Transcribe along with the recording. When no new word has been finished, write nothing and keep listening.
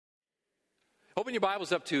Open your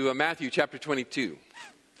Bibles up to Matthew chapter 22.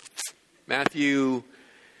 Matthew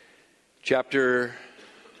chapter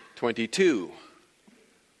 22.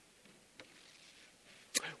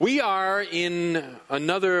 We are in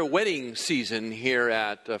another wedding season here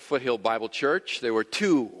at Foothill Bible Church. There were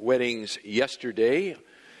two weddings yesterday,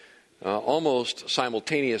 almost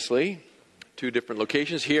simultaneously, two different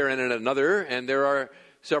locations here and at another. And there are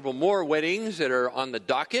several more weddings that are on the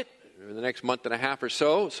docket in the next month and a half or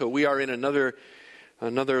so. So we are in another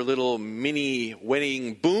little mini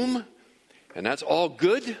wedding boom, and that's all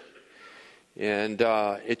good. And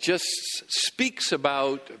it just speaks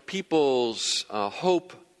about people's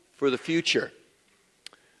hope for the future.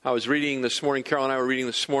 I was reading this morning, Carol and I were reading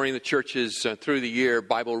this morning, the church's through the year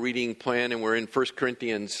Bible reading plan, and we're in 1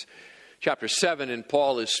 Corinthians chapter 7, and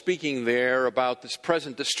Paul is speaking there about this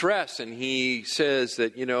present distress, and he says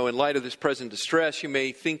that, in light of this present distress, you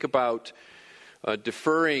may think about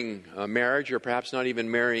deferring marriage or perhaps not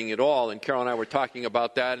even marrying at all. And Carol and I were talking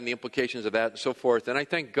about that and the implications of that and so forth. And I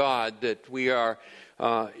thank God that we are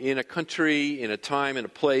in a country, in a time, in a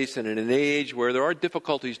place, and in an age where there are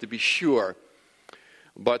difficulties, to be sure.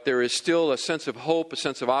 But there is still a sense of hope, a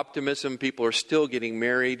sense of optimism. People are still getting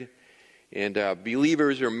married. And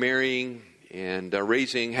believers are marrying and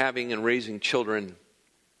having and raising children.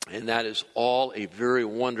 And that is all a very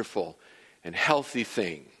wonderful and healthy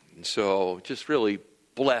thing. And so just really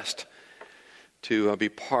blessed to be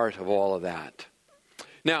part of all of that.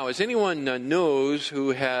 Now, as anyone knows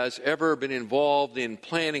who has ever been involved in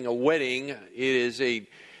planning a wedding,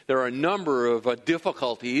 there are a number of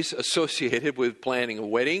difficulties associated with planning a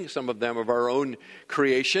wedding, some of them of our own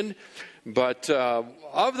creation. But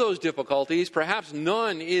of those difficulties, perhaps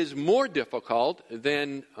none is more difficult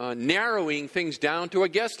than narrowing things down to a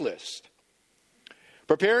guest list.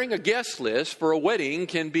 Preparing a guest list for a wedding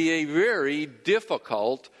can be a very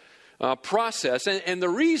difficult process. And the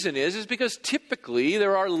reason is because typically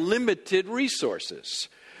there are limited resources.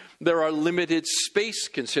 There are limited space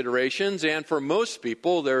considerations, and for most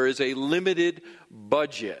people there is a limited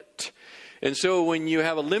budget. And so when you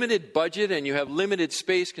have a limited budget and you have limited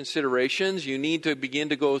space considerations, you need to begin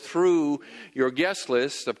to go through your guest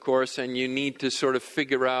list, of course, and you need to sort of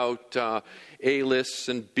figure out A lists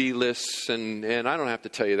and B lists, and I don't have to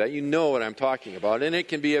tell you that. You know what I'm talking about. And it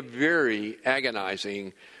can be a very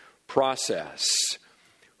agonizing process.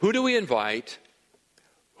 Who do we invite?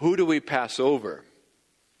 Who do we pass over?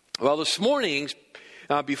 Well, this morning,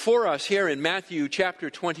 before us here in Matthew chapter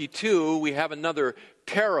 22, we have another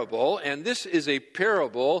parable, and this is a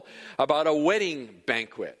parable about a wedding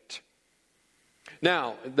banquet.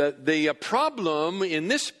 Now, the problem in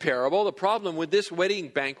this parable, the problem with this wedding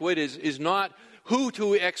banquet is not who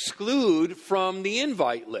to exclude from the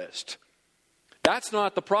invite list. That's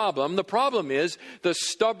not the problem. The problem is the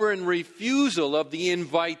stubborn refusal of the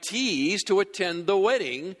invitees to attend the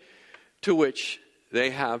wedding to which they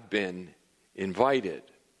have been invited.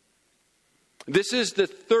 This is the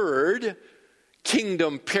third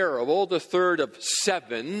kingdom parable, the third of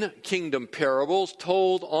 7 kingdom parables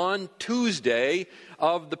told on Tuesday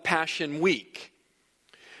of the Passion Week.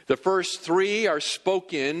 The first 3 are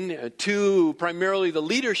spoken to primarily the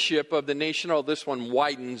leadership of the nation, although this one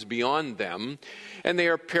widens beyond them. And they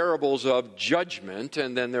are parables of judgment.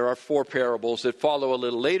 And then there are 4 parables that follow a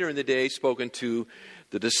little later in the day spoken to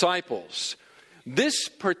the disciples. This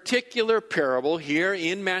particular parable here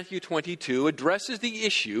in Matthew 22 addresses the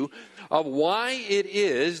issue of why it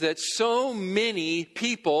is that so many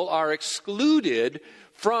people are excluded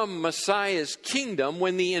from Messiah's kingdom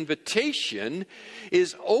when the invitation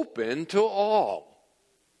is open to all.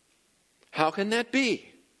 How can that be?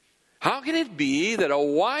 How can it be that a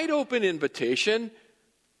wide open invitation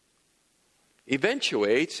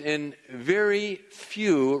eventuates in very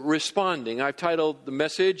few responding? I've titled the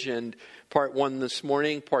message, and part 1 this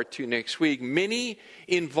morning, part 2 next week, Many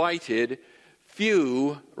Invited,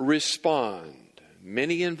 Few Respond.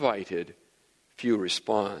 Many invited, few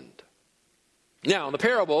respond. Now, the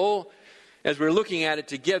parable, as we're looking at it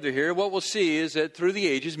together here, what we'll see is that through the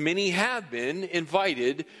ages, many have been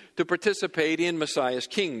invited to participate in Messiah's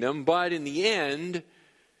kingdom, but in the end,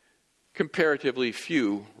 comparatively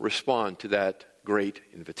few respond to that great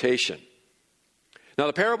invitation. Now,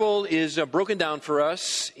 the parable is broken down for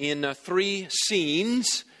us in 3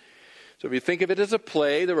 scenes. So if you think of it as a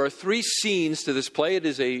play, there are 3 scenes to this play. It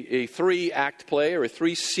is a 3-act play or a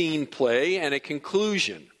 3-scene play and a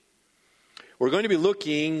conclusion. We're going to be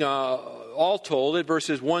looking, all told, at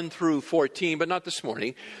verses 1 through 14, but not this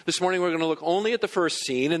morning. This morning we're going to look only at the first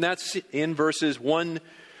scene, and that's in verses 1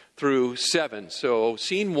 through 7. So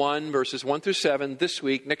scene 1, verses 1 through 7 this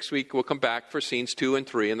week. Next week we'll come back for scenes 2 and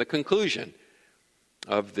 3 and the conclusion.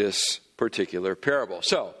 of this particular parable.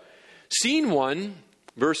 So, scene 1,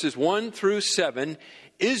 verses 1 through 7,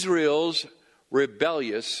 Israel's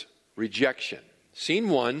rebellious rejection. Scene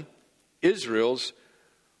 1, Israel's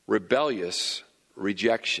rebellious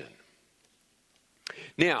rejection.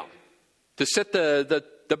 Now, to set the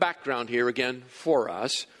background here again for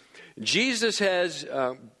us, Jesus has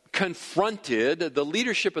confronted the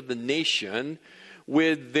leadership of the nation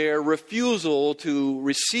with their refusal to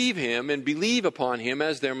receive him and believe upon him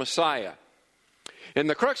as their Messiah. And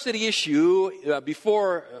the crux of the issue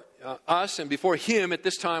before us and before him at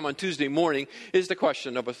this time on Tuesday morning is the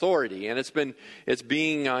question of authority. And it's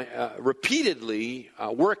being repeatedly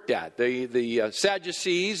worked at. The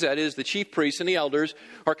Sadducees, that is the chief priests and the elders,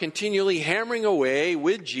 are continually hammering away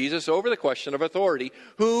with Jesus over the question of authority.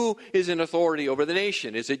 Who is in authority over the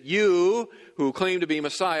nation? Is it you who claim to be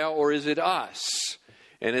Messiah, or is it us?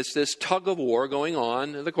 And it's this tug of war going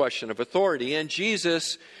on, the question of authority. And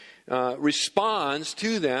Jesus responds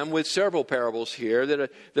to them with several parables here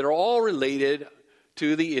that are all related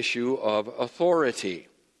to the issue of authority.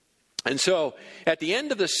 And so, at the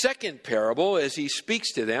end of the second parable, as he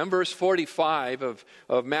speaks to them, verse 45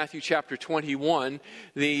 of Matthew chapter 21,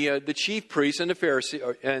 the chief priests and the Pharisees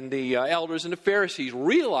and the elders and the Pharisees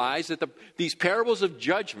realize that these parables of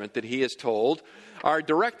judgment that he has told are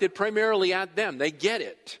directed primarily at them. They get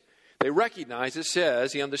it. They recognize, it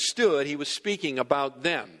says, he understood he was speaking about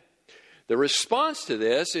them. The response to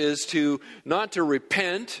this is not to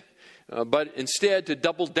repent, but instead to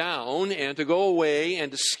double down and to go away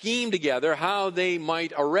and to scheme together how they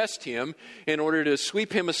might arrest him in order to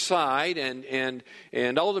sweep him aside and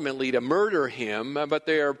ultimately to murder him. But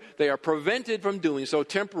they are prevented from doing so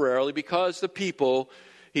temporarily because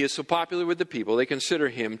he is so popular with the people, they consider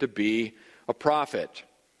him to be a prophet.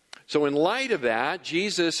 So in light of that,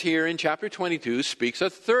 Jesus here in chapter 22 speaks a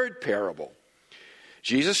third parable.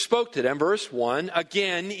 Jesus spoke to them, verse 1,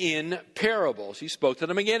 again in parables. He spoke to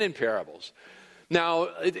them again in parables. Now,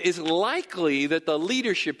 it is likely that the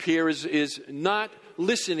leadership here is not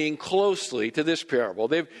listening closely to this parable.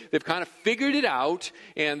 They've kind of figured it out,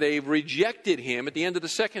 and they've rejected him at the end of the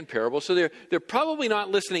second parable. So they're probably not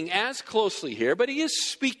listening as closely here, but he is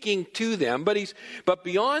speaking to them. But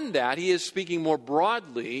beyond that, he is speaking more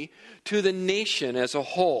broadly to the nation as a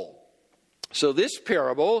whole. So this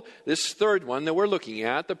parable, this third one that we're looking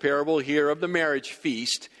at, the parable here of the marriage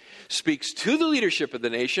feast, speaks to the leadership of the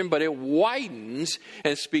nation, but it widens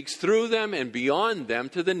and speaks through them and beyond them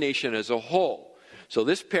to the nation as a whole. So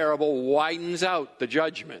this parable widens out the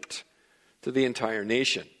judgment to the entire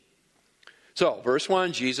nation. So, verse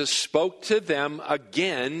 1, Jesus spoke to them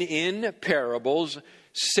again in parables,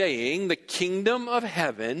 saying, the kingdom of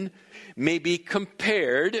heaven may be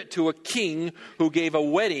compared to a king who gave a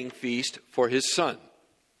wedding feast for his son.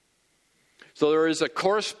 So there is a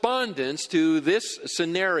correspondence to this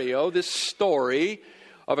scenario, this story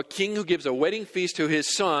of a king who gives a wedding feast to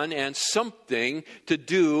his son and something to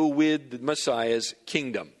do with the Messiah's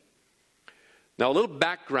kingdom. Now, a little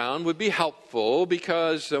background would be helpful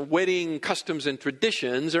because wedding customs and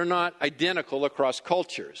traditions are not identical across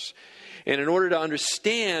cultures. And in order to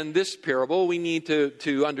understand this parable, we need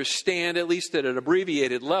to understand, at least at an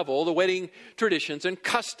abbreviated level, the wedding traditions and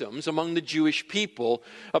customs among the Jewish people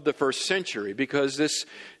of the first century, because this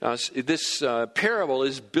parable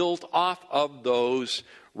is built off of those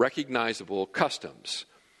recognizable customs.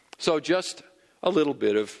 So just a little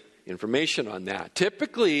bit of information on that.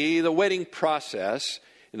 Typically, the wedding process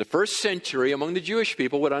in the first century among the Jewish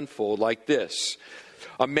people would unfold like this.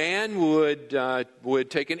 A man would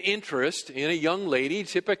take an interest in a young lady.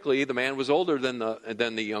 Typically, the man was older than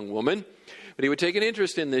the young woman, but he would take an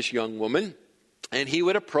interest in this young woman, and he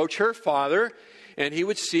would approach her father, and he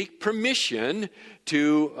would seek permission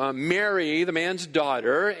to marry the man's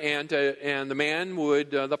daughter, and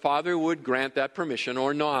the father would grant that permission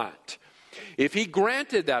or not. If he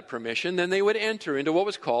granted that permission, then they would enter into what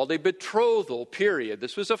was called a betrothal period.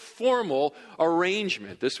 This was a formal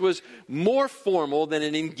arrangement. This was more formal than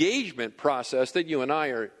an engagement process that you and I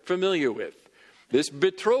are familiar with. This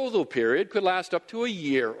betrothal period could last up to a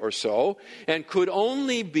year or so and could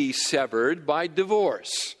only be severed by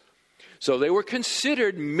divorce. So they were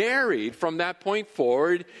considered married from that point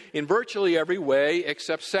forward in virtually every way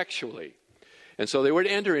except sexually. And so they would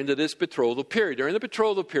enter into this betrothal period. During the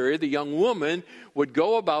betrothal period, the young woman would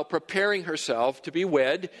go about preparing herself to be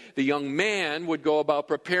wed. The young man would go about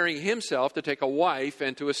preparing himself to take a wife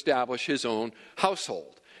and to establish his own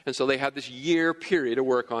household. And so they had this year period to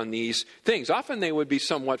work on these things. Often they would be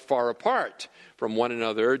somewhat far apart from one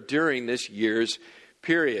another during this year's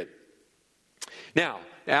period. Now,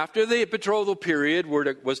 After the betrothal period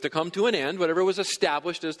was to come to an end, whatever was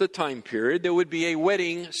established as the time period, there would be a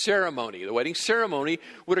wedding ceremony. The wedding ceremony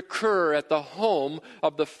would occur at the home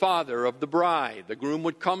of the father of the bride. The groom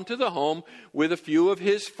would come to the home with a few of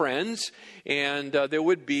his friends, and there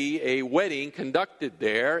would be a wedding conducted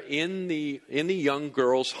there in the young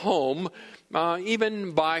girl's home,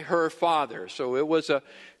 even by her father. So it was a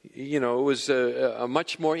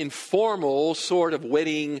much more informal sort of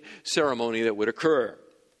wedding ceremony that would occur.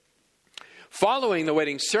 Following the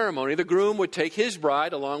wedding ceremony, the groom would take his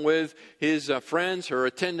bride along with his friends, her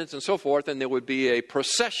attendants, and so forth, and there would be a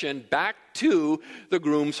procession back to the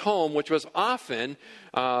groom's home, which was often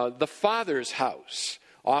the father's house.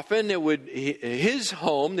 Often his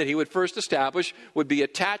home that he would first establish would be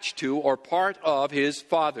attached to or part of his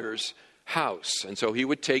father's house. And so he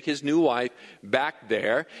would take his new wife back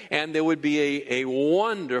there, and there would be a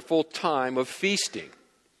wonderful time of feasting.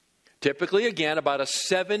 Typically, again, about a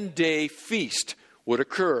 7-day feast would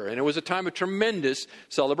occur. And it was a time of tremendous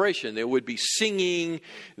celebration. There would be singing,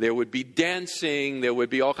 there would be dancing, there would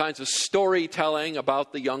be all kinds of storytelling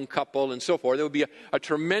about the young couple and so forth. There would be a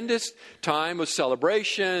tremendous time of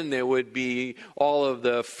celebration. There would be all of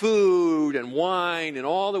the food and wine and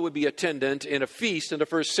all that would be attendant in a feast in the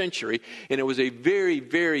first century. And it was a very,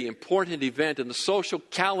 very important event in the social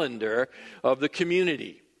calendar of the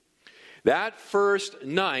community. That first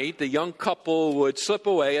night, the young couple would slip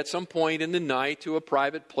away at some point in the night to a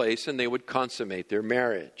private place, and they would consummate their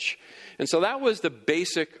marriage. And so that was the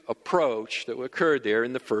basic approach that occurred there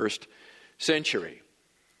in the first century.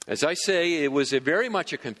 As I say, it was very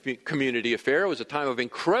much a community affair. It was a time of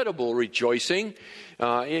incredible rejoicing.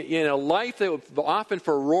 In a life that often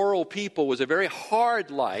for rural people was a very hard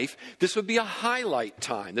life, this would be a highlight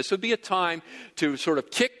time. This would be a time to sort of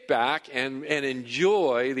kick back and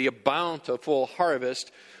enjoy the bountiful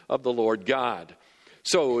harvest of the Lord God.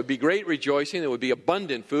 So it would be great rejoicing. There would be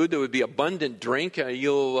abundant food. There would be abundant drink.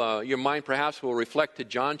 Your mind perhaps will reflect to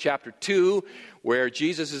John chapter 2, where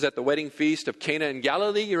Jesus is at the wedding feast of Cana in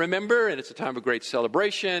Galilee, you remember, and it's a time of great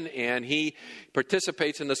celebration, and he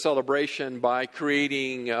participates in the celebration by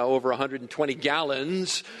creating over 120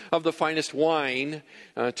 gallons of the finest wine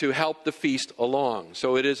to help the feast along.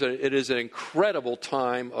 So it is an incredible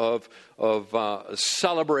time of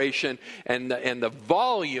celebration, and the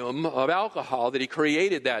volume of alcohol that he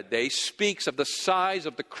created that day speaks of the size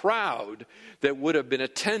of the crowd that would have been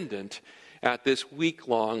attendant at this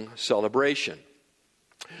week-long celebration.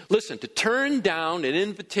 Listen, to turn down an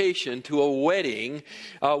invitation to a wedding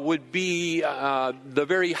would be the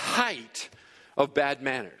very height of bad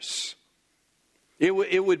manners.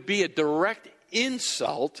 It would be a direct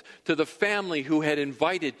insult to the family who had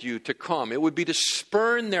invited you to come. It would be to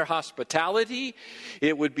spurn their hospitality.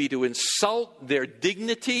 It would be to insult their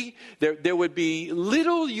dignity. There would be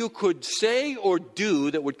little you could say or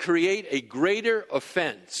do that would create a greater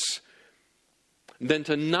offense than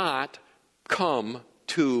to not come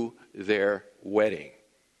to their wedding.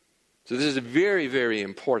 So this is very, very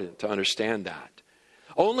important to understand that.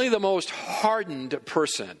 Only the most hardened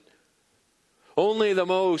person, only the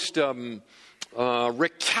most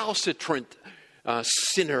recalcitrant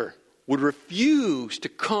sinner would refuse to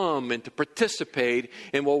come and to participate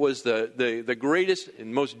in what was the greatest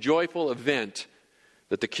and most joyful event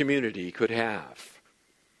that the community could have.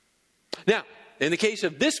 Now, in the case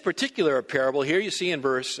of this particular parable here, you see in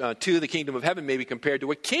verse 2, the kingdom of heaven may be compared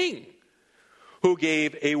to a king who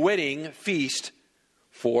gave a wedding feast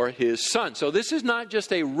for his son. So this is not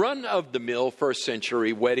just a run-of-the-mill first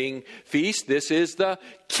century wedding feast. This is the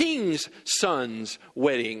king's son's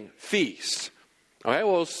wedding feast. Okay,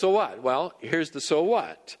 well, so what? Well, here's the so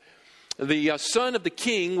what. The son of the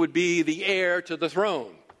king would be the heir to the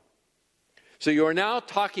throne. So you are now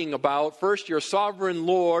talking about, first, your sovereign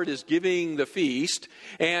Lord is giving the feast,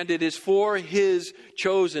 and it is for his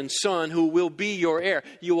chosen son who will be your heir.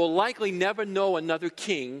 You will likely never know another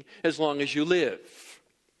king as long as you live.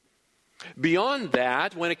 Beyond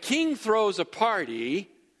that, when a king throws a party,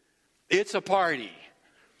 it's a party.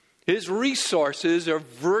 His resources are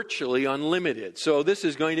virtually unlimited. So this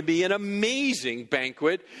is going to be an amazing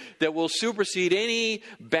banquet that will supersede any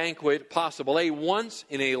banquet possible, a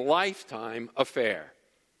once-in-a-lifetime affair.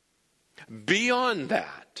 Beyond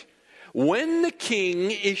that, when the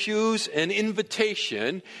king issues an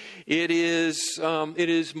invitation, it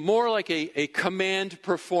is more like a command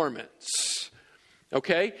performance.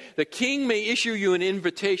 Okay? The king may issue you an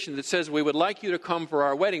invitation that says, we would like you to come for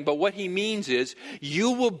our wedding, but what he means is,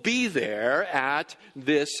 you will be there at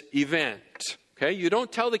this event. Okay? You don't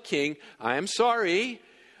tell the king, I am sorry,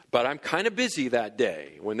 but I'm kind of busy that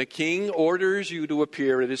day. When the king orders you to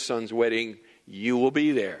appear at his son's wedding, you will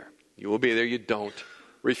be there. You will be there. You don't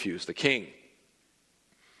refuse the king.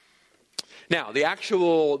 Now, the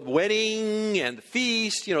actual wedding and the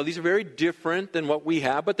feast, these are very different than what we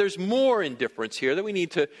have, but there's more in difference here that we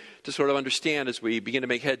need to sort of understand as we begin to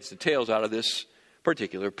make heads and tails out of this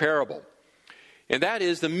particular parable. And that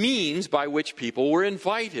is the means by which people were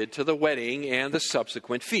invited to the wedding and the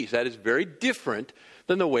subsequent feast. That is very different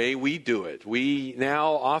than the way we do it. We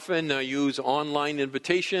now often use online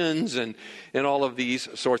invitations and all of these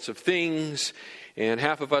sorts of things, and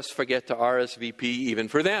half of us forget to RSVP even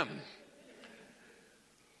for them.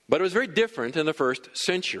 But it was very different in the first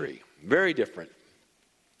century. Very different.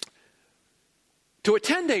 To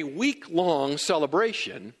attend a week-long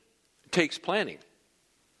celebration takes planning.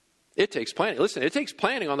 It takes planning. Listen, it takes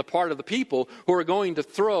planning on the part of the people who are going to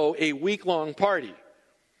throw a week-long party.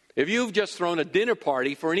 If you've just thrown a dinner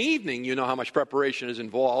party for an evening, you know how much preparation is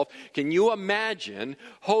involved. Can you imagine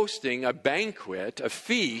hosting a banquet, a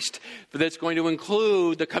feast, that's going to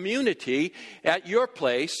include the community at your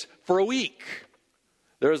place for a week?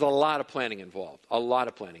 There's a lot of planning involved. A lot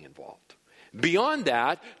of planning involved. Beyond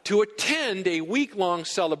that, to attend a week-long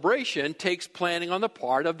celebration takes planning on the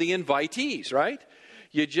part of the invitees, right?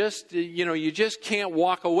 You just can't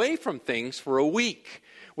walk away from things for a week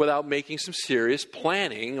without making some serious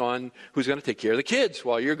planning on who's going to take care of the kids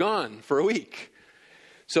while you're gone for a week.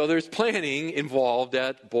 So there's planning involved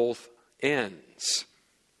at both ends.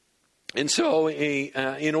 And so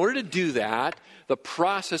in order to do that, the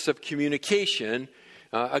process of communication,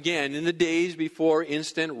 again, in the days before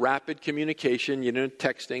instant, rapid communication,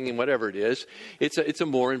 texting and whatever it is, it's a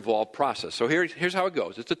more involved process. So here's how it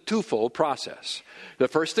goes. It's a twofold process. The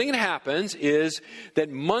first thing that happens is that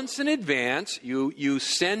months in advance, you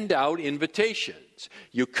send out invitations.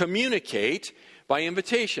 You communicate by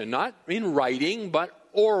invitation, not in writing, but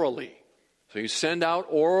orally. So you send out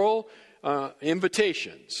oral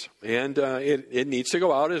invitations, and it needs to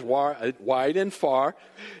go out as wide and far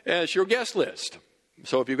as your guest list.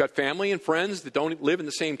 So if you've got family and friends that don't live in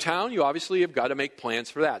the same town, you obviously have got to make plans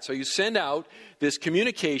for that. So you send out this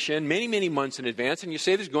communication many, many months in advance, and you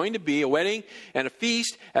say there's going to be a wedding and a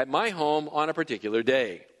feast at my home on a particular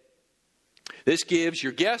day. This gives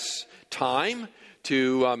your guests time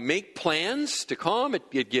to make plans to come.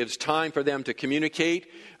 It gives time for them to communicate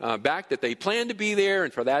back that they plan to be there,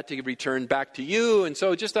 and for that to return back to you. And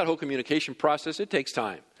so just that whole communication process, it takes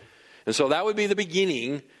time. And so that would be the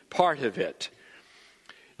beginning part of it.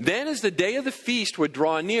 Then as the day of the feast would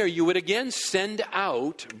draw near, you would again send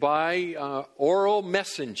out by oral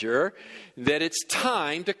messenger that it's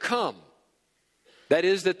time to come. That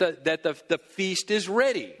is, that the feast is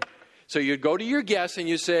ready. So you'd go to your guests and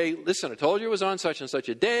you say, listen, I told you it was on such and such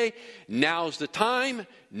a day. Now's the time.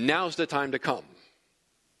 Now's the time to come.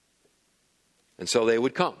 And so they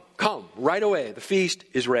would come. Come right away. The feast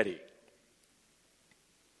is ready.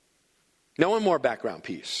 Now one more background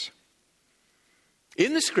piece.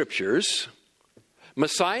 In the scriptures,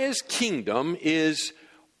 Messiah's kingdom is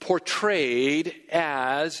portrayed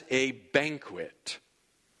as a banquet.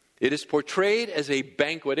 It is portrayed as a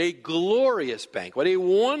banquet, a glorious banquet, a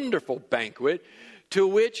wonderful banquet to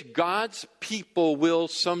which God's people will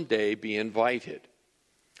someday be invited.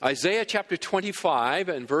 Isaiah chapter 25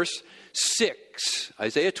 and verse 6,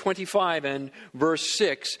 Isaiah 25 and verse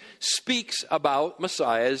 6 speaks about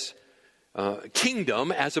Messiah's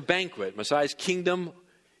kingdom as a banquet. Messiah's kingdom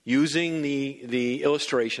using the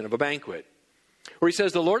illustration of a banquet. Where he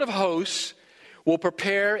says, the Lord of hosts will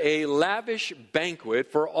prepare a lavish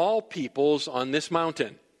banquet for all peoples on this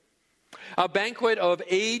mountain. A banquet of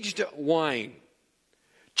aged wine,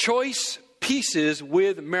 choice pieces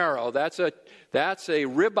with marrow. That's a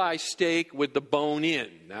ribeye steak with the bone in.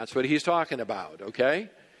 That's what he's talking about, okay?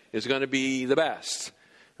 It's going to be the best.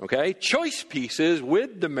 Okay, choice pieces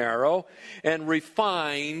with the marrow and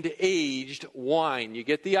refined aged wine. You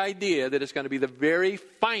get the idea that it's going to be the very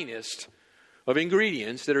finest of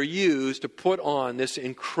ingredients that are used to put on this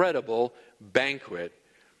incredible banquet,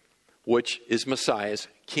 which is Messiah's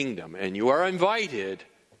kingdom. And you are invited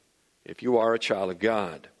if you are a child of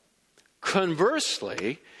God.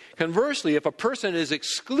 Conversely, if a person is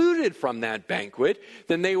excluded from that banquet,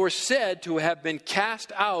 then they were said to have been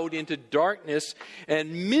cast out into darkness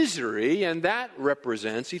and misery, and that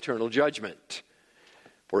represents eternal judgment.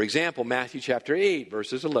 For example, Matthew chapter 8,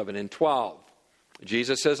 verses 11 and 12.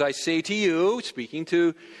 Jesus says, I say to you, speaking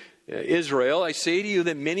to Israel, I say to you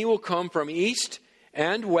that many will come from east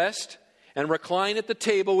and west and recline at the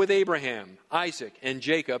table with Abraham, Isaac, and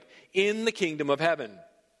Jacob in the kingdom of heaven.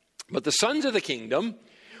 But the sons of the kingdom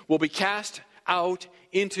will be cast out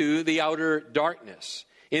into the outer darkness.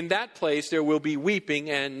 In that place there will be weeping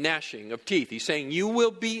and gnashing of teeth. He's saying you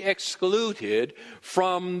will be excluded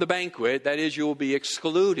from the banquet. That is, you will be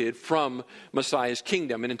excluded from Messiah's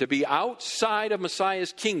kingdom. And to be outside of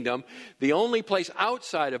Messiah's kingdom, the only place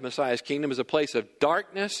outside of Messiah's kingdom is a place of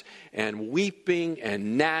darkness and weeping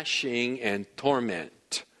and gnashing and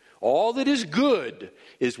torment. All that is good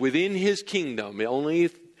is within his kingdom. Only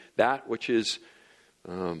that which is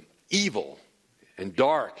evil and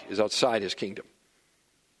dark is outside his kingdom.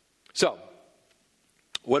 So,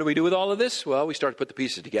 what do we do with all of this? Well, we start to put the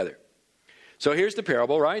pieces together. So here's the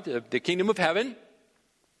parable, right? The kingdom of heaven,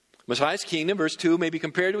 Messiah's kingdom, verse 2, may be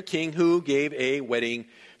compared to a king who gave a wedding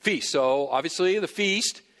feast. So, obviously, the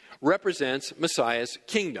feast represents Messiah's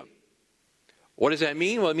kingdom. What does that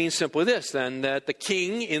mean? Well, it means simply this, then, that the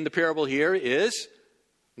king in the parable here is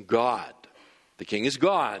God. The king is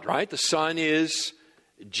God, right? The son is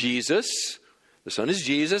Jesus. The son is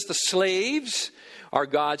Jesus. The slaves are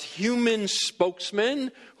God's human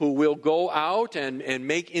spokesmen who will go out and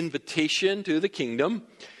make invitation to the kingdom.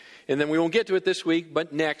 And then we won't get to it this week,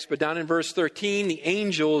 but next. But down in verse 13, the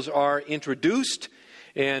angels are introduced,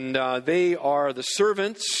 and they are the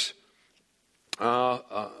servants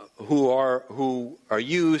who are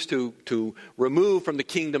used to remove from the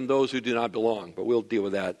kingdom those who do not belong. But we'll deal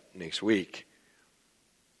with that next week.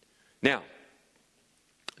 Now,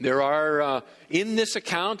 there are, in this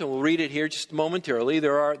account, and we'll read it here just momentarily,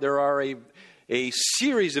 there are a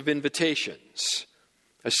series of invitations.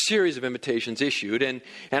 A series of invitations issued. And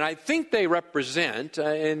I think they represent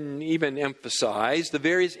and even emphasize the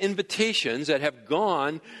various invitations that have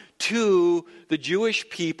gone to the Jewish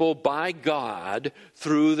people by God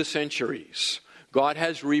through the centuries. God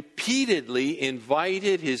has repeatedly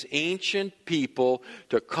invited his ancient people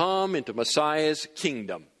to come into Messiah's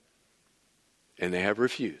kingdom. And they have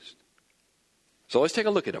refused. So let's take a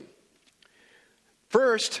look at them.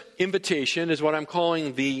 First invitation is what I'm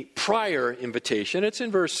calling the prior invitation. It's in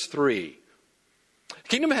verse 3. The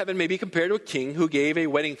kingdom of heaven may be compared to a king who gave a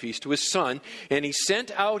wedding feast to his son, and he sent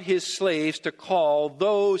out his slaves to call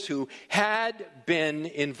those who had been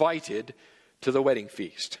invited to the wedding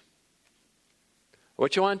feast.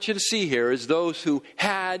 What I want you to see here is those who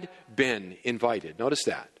had been invited. Notice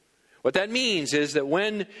that. What that means is that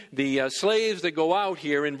when the slaves that go out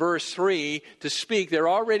here in verse 3 to speak, they're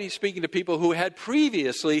already speaking to people who had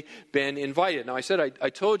previously been invited. Now, I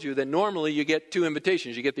told you that normally you get two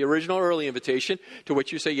invitations. You get the original early invitation to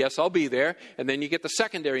which you say, yes, I'll be there. And then you get the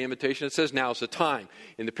secondary invitation that says, now's the time.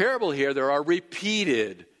 In the parable here, there are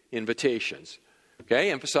repeated invitations, okay,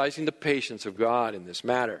 emphasizing the patience of God in this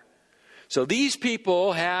matter. So these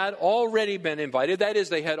people had already been invited. That is,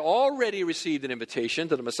 they had already received an invitation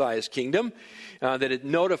to the Messiah's kingdom, that it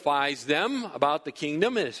notifies them about the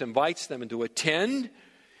kingdom and it invites them to attend.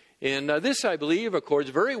 And this, I believe, accords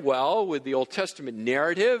very well with the Old Testament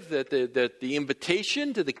narrative that the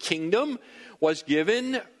invitation to the kingdom was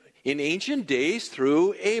given in ancient days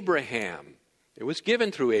through Abraham. It was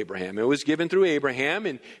given through Abraham. It was given through Abraham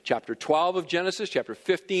in chapter 12 of Genesis, chapter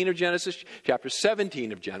 15 of Genesis, chapter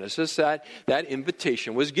 17 of Genesis, that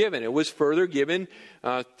invitation was given. It was further given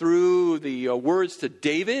through the words to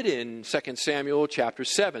David in 2 Samuel chapter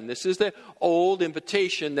 7. This is the old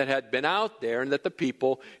invitation that had been out there and that the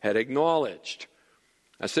people had acknowledged.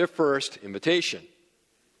 That's their first invitation.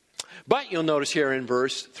 But you'll notice here in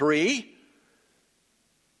verse 3,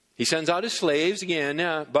 he sends out his slaves again,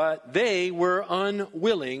 but they were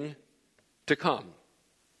unwilling to come.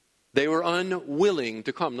 They were unwilling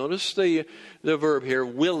to come. Notice the verb here,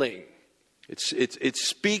 willing. It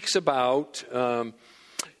speaks about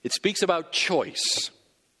choice.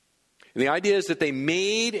 And the idea is that they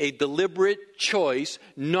made a deliberate choice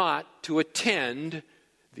not to attend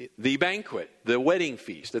the banquet, the wedding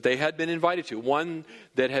feast that they had been invited to, one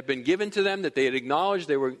that had been given to them, that they had acknowledged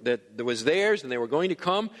that was theirs and they were going to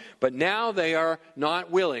come, but now they are not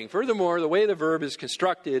willing. Furthermore, the way the verb is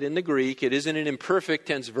constructed in the Greek, it isn't an imperfect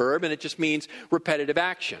tense verb, and it just means repetitive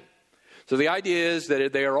action. So the idea is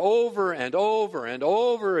that they are over and over and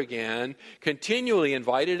over again continually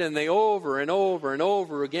invited, and they over and over and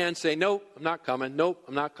over again say, nope, I'm not coming, nope,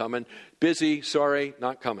 I'm not coming, busy, sorry,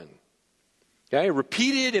 not coming. Okay,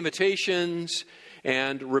 repeated invitations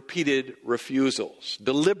and repeated refusals,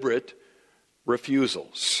 deliberate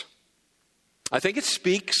refusals. I think it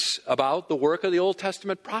speaks about the work of the Old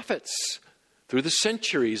Testament prophets through the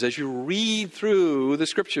centuries. As you read through the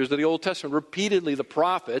scriptures of the Old Testament, repeatedly the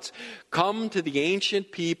prophets come to the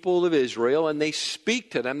ancient people of Israel and they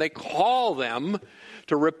speak to them, they call them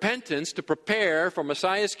to repentance to prepare for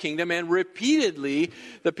Messiah's kingdom. And repeatedly,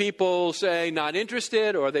 the people say not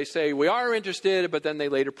interested, or they say we are interested, but then they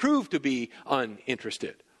later prove to be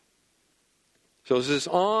uninterested. So it's this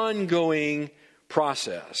ongoing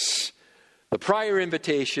process. The prior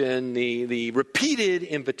invitation, the repeated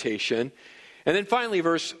invitation, and then finally,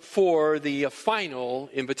 verse 4, the final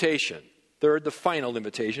invitation. Third, the final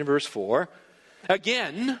invitation, verse 4.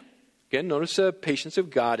 Again, notice the patience of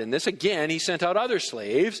God in this. Again, he sent out other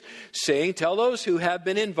slaves, saying, tell those who have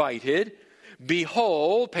been invited,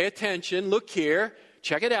 behold, pay attention, look here,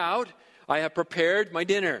 check it out. I have prepared my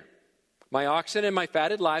dinner. My oxen and my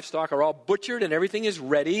fatted livestock are all butchered and everything is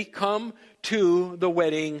ready. Come to the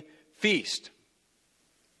wedding feast.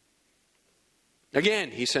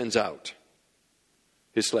 Again, he sends out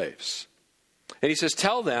his slaves. And he says,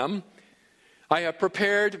 tell them, I have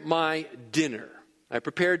prepared my dinner. I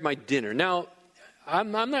prepared my dinner. Now,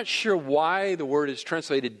 I'm not sure why the word is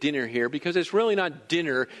translated dinner here, because it's really not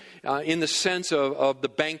dinner in the sense of the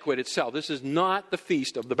banquet itself. This is not the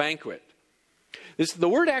feast of the banquet. The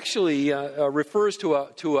word actually refers to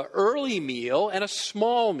an early meal and a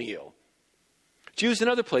small meal. It's used in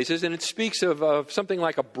other places, and it speaks of something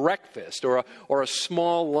like a breakfast or a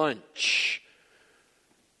small lunch.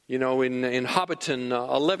 You know, in Hobbiton,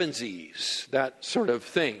 elevensies, that sort of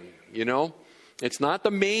thing, you know. It's not the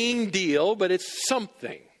main deal, but it's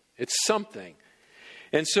something. It's something.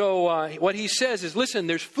 And so what he says is, listen,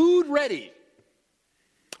 there's food ready.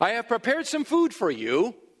 I have prepared some food for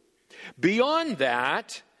you. Beyond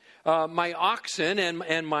that, my oxen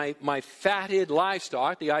and my fatted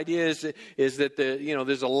livestock, the idea is that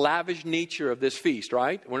there's a lavish nature of this feast,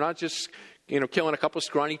 right? We're not just killing a couple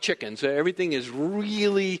scrawny chickens. Everything is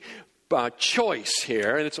really choice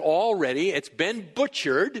here, and it's all ready. It's been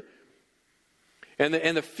butchered,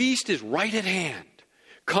 and the feast is right at hand.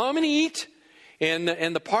 Come and eat, and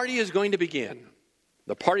the party is going to begin.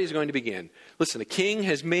 The party is going to begin. Listen, the king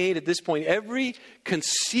has made at this point every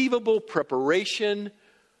conceivable preparation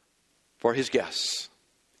for his guests.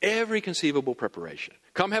 Every conceivable preparation.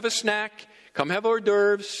 Come have a snack, come have hors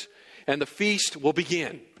d'oeuvres, and the feast will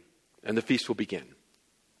begin. And the feast will begin.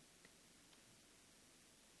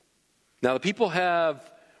 Now, the people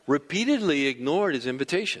have repeatedly ignored his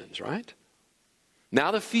invitations, right? Now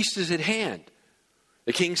the feast is at hand.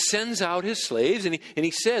 The king sends out his slaves and he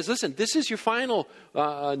says, listen, this is your final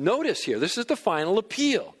notice here. This is the final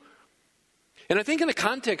appeal. And I think in the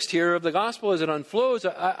context here of the gospel as it unfolds,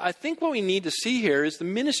 I think what we need to see here is the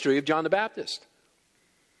ministry of John the Baptist.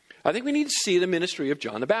 I think we need to see the ministry of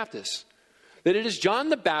John the Baptist. That it is John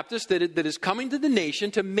the Baptist that is coming to the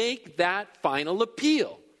nation to make that final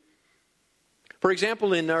appeal. For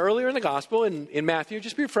example, earlier in the gospel, in Matthew,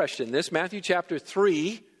 just be refreshed in this, Matthew chapter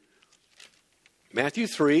 3,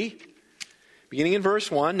 beginning in verse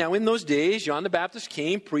 1, now in those days John the Baptist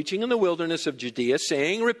came preaching in the wilderness of Judea,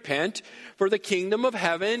 saying, repent, for the kingdom of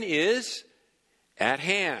heaven is at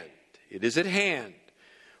hand. It is at hand.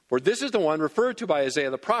 For this is the one referred to by Isaiah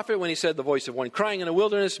the prophet when he said, the voice of one crying in the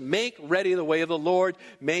wilderness, make ready the way of the Lord,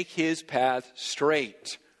 make his path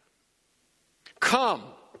straight. Come.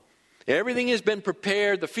 Everything has been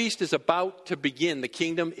prepared. The feast is about to begin. The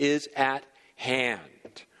kingdom is at hand.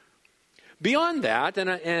 Beyond that,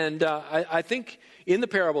 and I think in the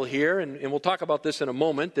parable here, and we'll talk about this in a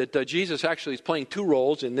moment, that Jesus actually is playing two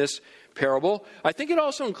roles in this parable. I think it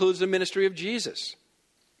also includes the ministry of Jesus.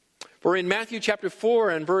 For in Matthew chapter 4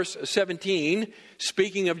 and verse 17,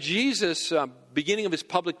 speaking of Jesus' beginning of his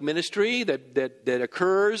public ministry that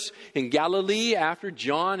occurs in Galilee after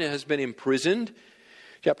John has been imprisoned,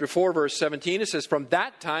 chapter 4 verse 17, it says, from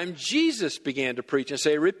that time Jesus began to preach and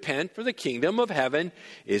say, repent, for the kingdom of heaven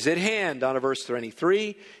is at hand. On to verse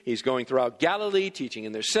 23, he's going throughout Galilee, teaching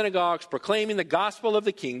in their synagogues, proclaiming the gospel of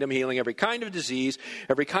the kingdom, healing every kind of disease,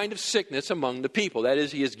 every kind of sickness among the people. That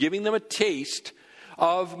is, he is giving them a taste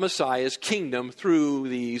of Messiah's kingdom through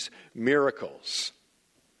these miracles.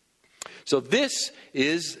 So this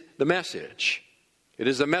is the message. It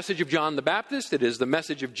is the message of John the Baptist. It is the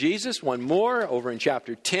message of Jesus. One more over in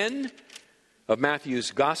chapter 10 of Matthew's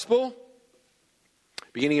Gospel.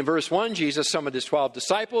 Beginning in verse 1, Jesus summoned his 12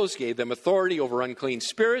 disciples, gave them authority over unclean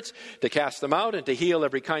spirits to cast them out and to heal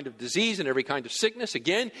every kind of disease and every kind of sickness.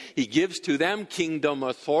 Again, he gives to them kingdom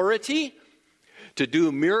authority to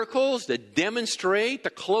do miracles that demonstrate the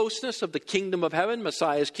closeness of the kingdom of heaven.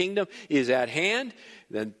 Messiah's kingdom is at hand.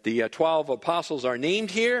 Then the 12 apostles are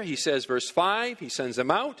named here. He says, verse 5, he sends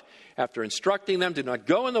them out after instructing them, do not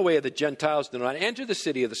go in the way of the Gentiles, do not enter the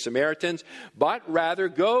city of the Samaritans, but rather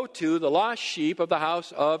go to the lost sheep of the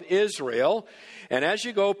house of Israel. And as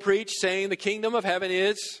you go, preach, saying the kingdom of heaven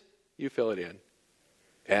is, you fill it in.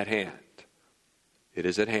 at hand. It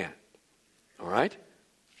is at hand. All right?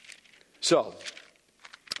 So,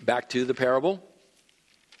 back to the parable.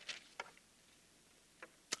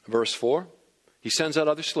 Verse 4. He sends out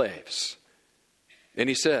other slaves. And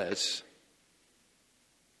he says,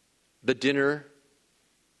 the dinner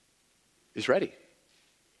is ready.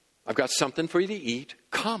 I've got something for you to eat.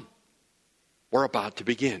 Come. We're about to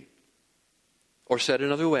begin. Or said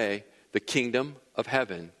another way, the kingdom of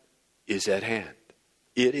heaven is at hand.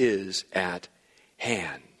 It is at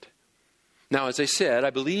hand. Now, as I said, I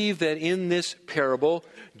believe that in this parable,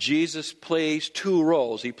 Jesus plays two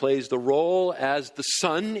roles. He plays the role as the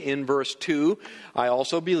son in verse 2. I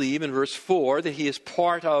also believe in verse 4 that he is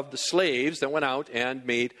part of the slaves that went out and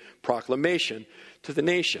made proclamation to the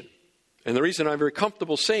nation. And the reason I'm very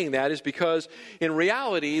comfortable saying that is because in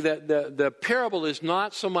reality the parable is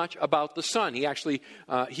not so much about the son. He actually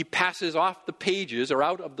he passes off the pages or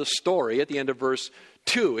out of the story at the end of verse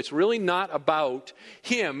 2. It's really not about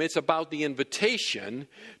him. It's about the invitation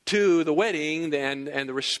to the wedding and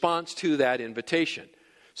the response to that invitation.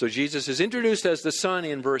 So Jesus is introduced as the son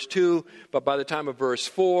in verse 2, but by the time of verse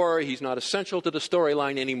 4, he's not essential to the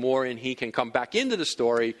storyline anymore, and he can come back into the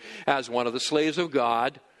story as one of the slaves of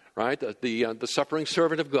God, right? The suffering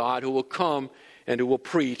servant of God who will come and who will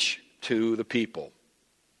preach to the people.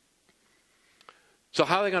 So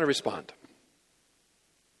how are they going to respond?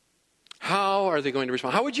 How are they going to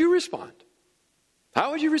respond? How would you respond?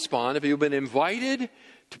 How would you respond if you've been invited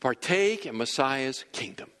to partake in Messiah's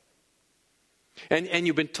kingdom? And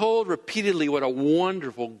you've been told repeatedly what a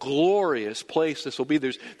wonderful, glorious place this will be.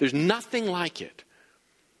 There's nothing like it.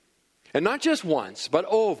 And not just once, but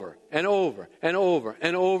over and over and over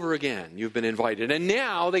and over again, you've been invited. And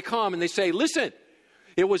now they come and they say, listen,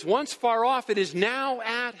 it was once far off, it is now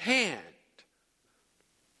at hand.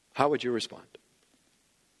 How would you respond?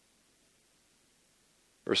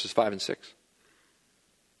 Verses 5 and 6.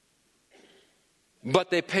 But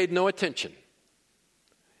they paid no attention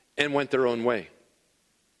and went their own way.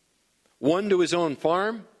 One to his own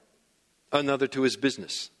farm, another to his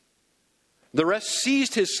business. The rest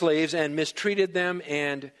seized his slaves and mistreated them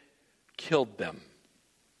and killed them.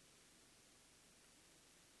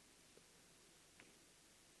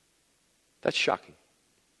 That's shocking.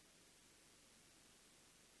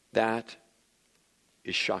 That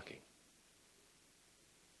is shocking.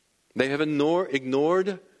 They have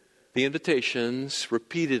ignored the invitations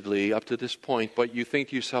repeatedly up to this point, but you think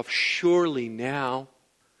to yourself, surely now.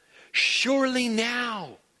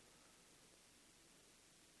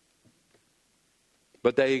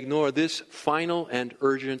 But they ignore this final and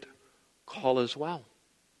urgent call as well.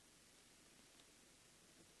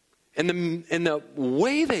 And the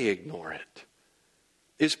way they ignore it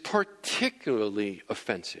is particularly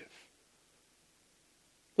offensive.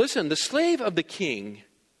 Listen, the slave of the king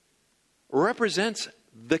represents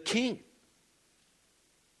the king.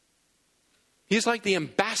 He's like the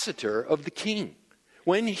ambassador of the king.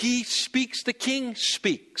 When he speaks, the king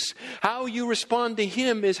speaks. How you respond to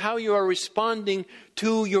him is how you are responding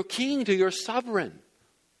to your king, to your sovereign.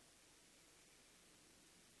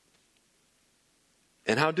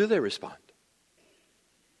 And how do they respond?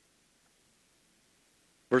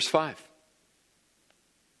 Verse 5.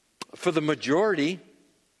 For the majority,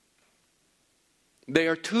 they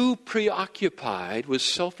are too preoccupied with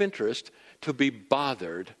self-interest to be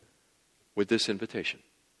bothered with this invitation.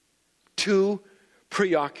 Too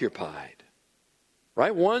preoccupied.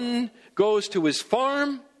 Right? One goes to his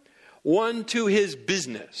farm, one to his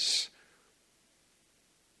business.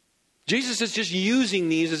 Jesus is just using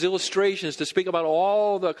these as illustrations to speak about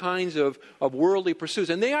all the kinds of worldly pursuits.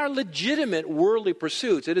 And they are legitimate worldly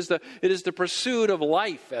pursuits. It is the pursuit of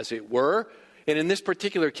life, as it were. And in this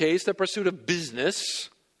particular case, the pursuit of business,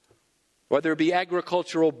 whether it be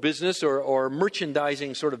agricultural business or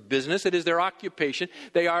merchandising sort of business, it is their occupation.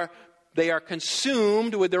 They are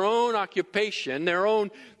consumed with their own occupation, their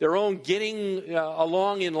own getting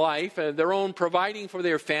along in life, their own providing for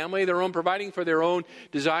their family, their own providing for their own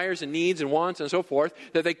desires and needs and wants and so forth,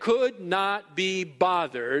 that they could not be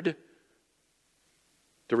bothered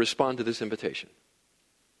to respond to this invitation.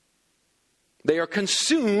 They are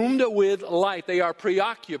consumed with life. They are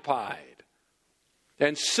preoccupied.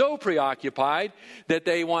 And so preoccupied that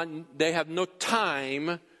they have no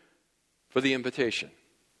time for the invitation.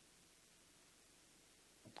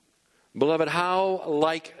 Beloved, how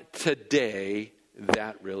like today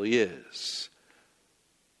that really is.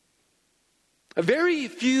 Very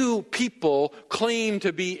few people claim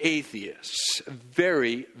to be atheists.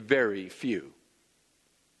 Very, very few.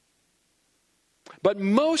 But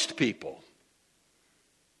most people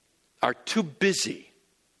are too busy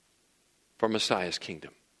for Messiah's kingdom.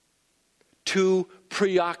 Too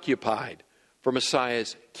preoccupied for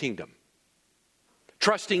Messiah's kingdom.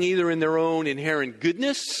 Trusting either in their own inherent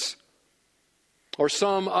goodness or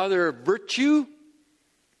some other virtue.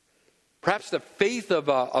 Perhaps the faith of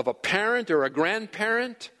a parent or a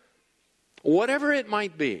grandparent. Whatever it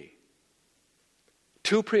might be.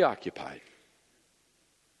 Too preoccupied.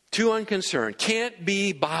 Too unconcerned. Can't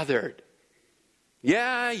be bothered.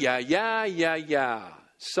 Yeah.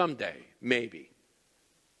 Someday, maybe.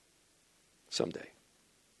 Someday.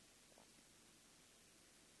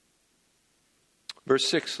 Verse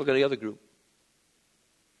 6, look at the other group.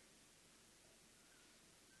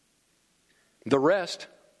 The rest,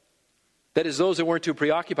 that is those that weren't too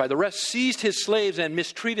preoccupied, the rest seized his slaves and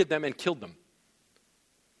mistreated them and killed them.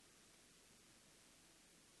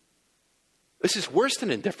 This is worse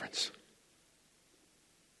than indifference.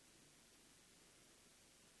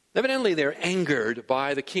 Evidently, they're angered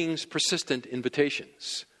by the king's persistent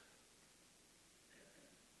invitations.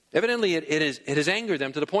 Evidently, it has angered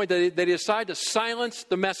them to the point that they decide to silence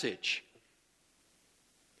the message.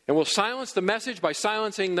 And will silence the message by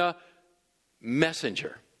silencing the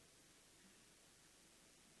messenger.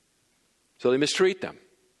 So they mistreat them,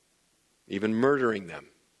 even murdering them.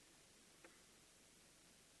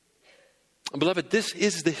 Beloved, this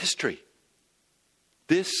is the history.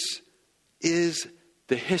 This is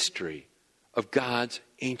the history of God's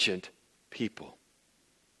ancient people.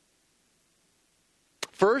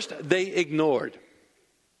 First, they ignored.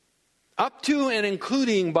 Up to and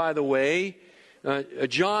including, by the way,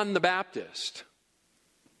 John the Baptist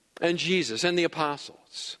and Jesus and the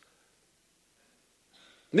apostles.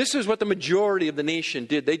 This is what the majority of the nation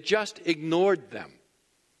did. They just ignored them.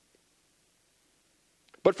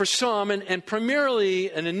 But for some, and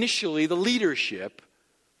primarily and initially the leadership,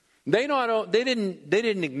 they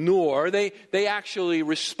didn't ignore. They actually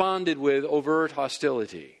responded with overt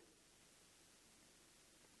hostility.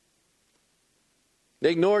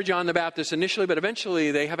 They ignored John the Baptist initially, but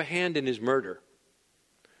eventually they have a hand in his murder.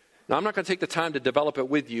 Now, I'm not going to take the time to develop it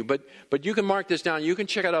with you, but you can mark this down. You can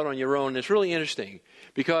check it out on your own. It's really interesting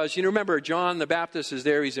because, you remember, John the Baptist is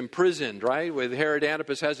there. He's imprisoned, right? With Herod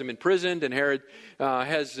Antipas has him imprisoned, and Herod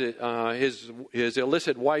has his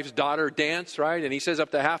illicit wife's daughter dance, right? And he says,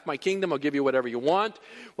 up to half my kingdom, I'll give you whatever you want.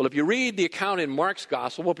 Well, if you read the account in Mark's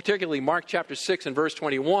gospel, well, particularly Mark chapter 6 and verse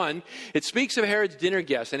 21, it speaks of Herod's dinner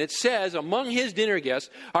guests, and it says, among his dinner guests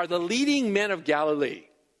are the leading men of Galilee.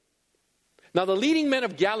 Now, the leading men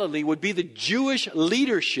of Galilee would be the Jewish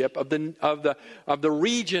leadership of the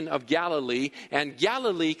region of Galilee, and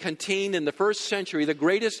Galilee contained in the first century the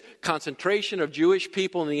greatest concentration of Jewish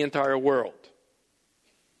people in the entire world.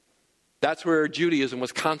 That's where Judaism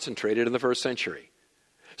was concentrated in the first century.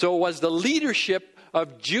 So it was the leadership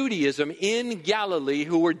of Judaism in Galilee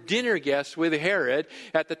who were dinner guests with Herod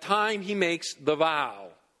at the time he makes the vow.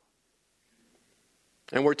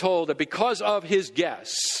 And we're told that because of his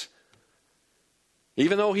guests,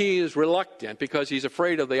 even though he is reluctant because he's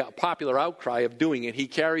afraid of the popular outcry of doing it, he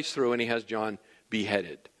carries through and he has John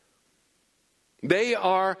beheaded. They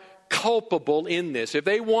are culpable in this. If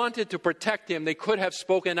they wanted to protect him, they could have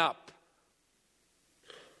spoken up.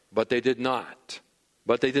 But they did not.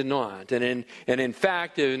 And in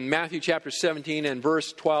fact, in Matthew chapter 17 and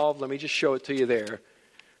verse 12, let me just show it to you there.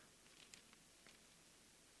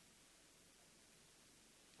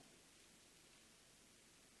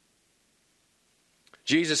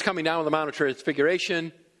 Jesus coming down on the Mount of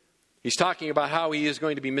Transfiguration, he's talking about how he is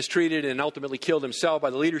going to be mistreated and ultimately killed himself by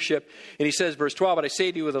the leadership. And he says, verse 12, but I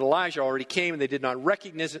say to you that Elijah already came and they did not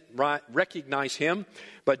recognize him,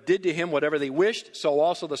 but did to him whatever they wished. So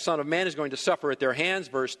also the Son of Man is going to suffer at their hands.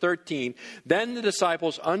 Verse 13, then the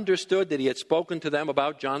disciples understood that he had spoken to them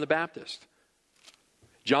about John the Baptist.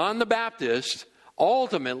 John the Baptist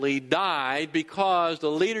ultimately died because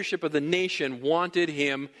the leadership of the nation wanted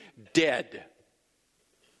him dead.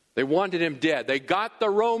 They wanted him dead. They got the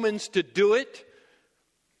Romans to do it,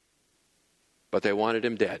 but they wanted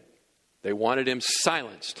him dead. They wanted him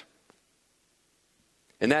silenced.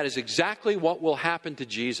 And that is exactly what will happen to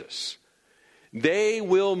Jesus. They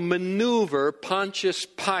will maneuver Pontius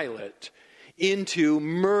Pilate into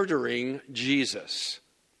murdering Jesus.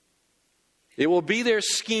 It will be their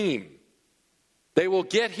scheme. They will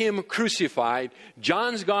get him crucified.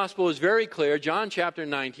 John's gospel is very clear. John chapter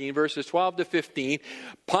 19, verses 12 to 15.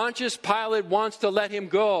 Pontius Pilate wants to let him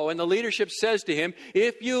go. And the leadership says to him,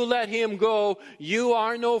 if you let him go, you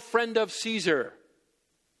are no friend of Caesar.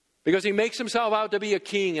 Because he makes himself out to be a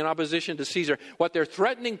king in opposition to Caesar. What they're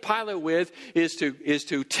threatening Pilate with is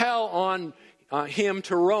to tell on him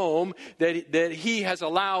to Rome that he has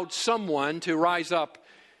allowed someone to rise up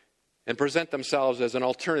and present themselves as an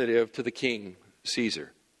alternative to the king,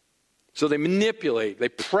 Caesar. So they manipulate, they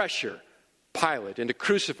pressure Pilate into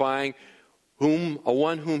crucifying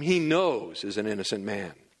one whom he knows is an innocent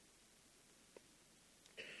man.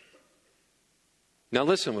 Now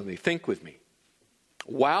listen with me, think with me.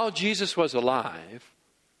 While Jesus was alive,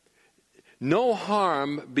 no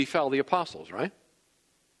harm befell the apostles, right?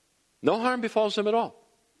 No harm befalls them at all.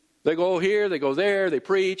 They go here, they go there, they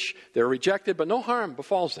preach, they're rejected, but no harm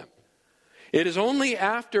befalls them. It is only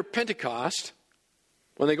after Pentecost,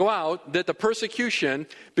 when they go out, that the persecution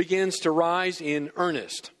begins to rise in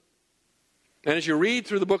earnest. And as you read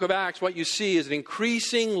through the book of Acts, what you see is an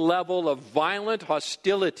increasing level of violent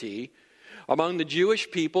hostility among the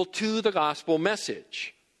Jewish people to the gospel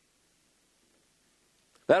message.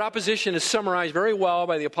 That opposition is summarized very well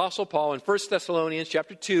by the Apostle Paul in 1 Thessalonians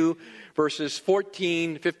chapter 2, verses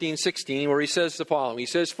 14, 15, 16, where he says the following. He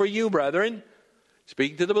says, "For you, brethren,"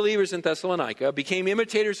 speaking to the believers in Thessalonica, "became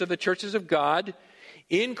imitators of the churches of God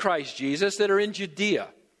in Christ Jesus that are in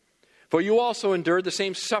Judea. For you also endured the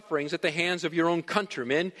same sufferings at the hands of your own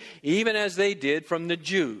countrymen, even as they did from the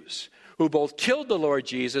Jews, who both killed the Lord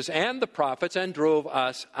Jesus and the prophets and drove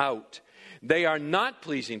us out. They are not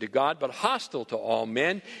pleasing to God, but hostile to all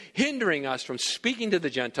men, hindering us from speaking to the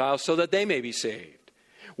Gentiles so that they may be saved.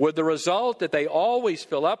 With the result that they always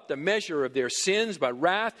fill up the measure of their sins, but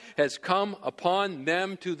wrath has come upon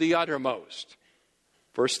them to the uttermost."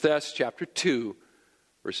 1 Thess chapter 2,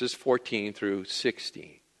 verses 14 through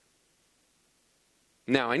 16.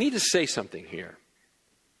 Now, I need to say something here.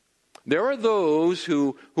 There are those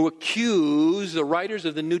who accuse the writers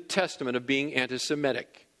of the New Testament of being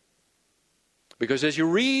anti-Semitic. Because as you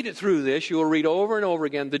read through this, you will read over and over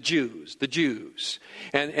again the Jews.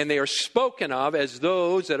 And they are spoken of as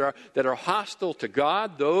those that are hostile to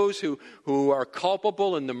God, those who are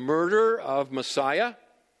culpable in the murder of Messiah,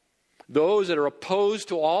 those that are opposed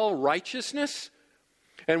to all righteousness.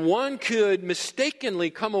 And one could mistakenly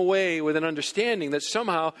come away with an understanding that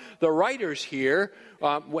somehow the writers here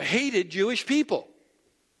hated Jewish people.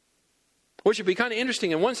 Which would be kind of interesting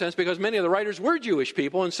in one sense, because many of the writers were Jewish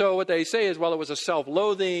people, and so what they say is, well, it was a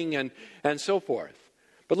self-loathing and so forth.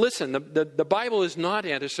 But listen, the Bible is not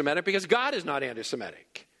anti-Semitic because God is not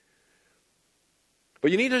anti-Semitic. But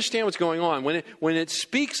you need to understand what's going on. When it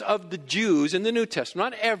speaks of the Jews in the New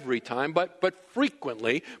Testament, not every time, but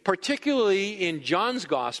frequently, particularly in John's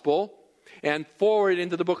Gospel and forward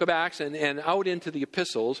into the book of Acts and out into the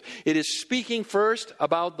epistles, it is speaking first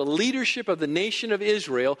about the leadership of the nation of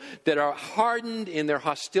Israel that are hardened in their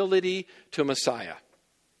hostility to Messiah.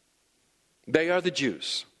 They are the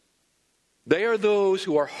Jews. They are those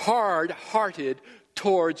who are hard-hearted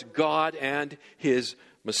towards God and His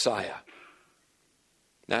Messiah.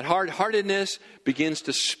 That hard-heartedness begins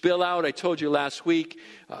to spill out. I told you last week,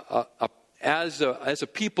 as a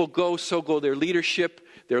people go, so go their leadership.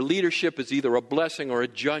 Their leadership is either a blessing or a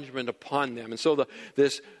judgment upon them. And so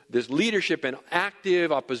this leadership in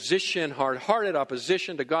active opposition, hard-hearted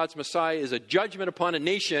opposition to God's Messiah is a judgment upon a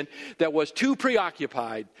nation that was too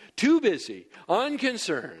preoccupied, too busy,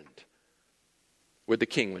 unconcerned with the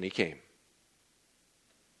king when he came.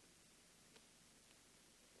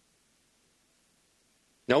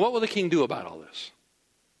 Now, what will the king do about all this?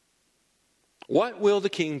 What will the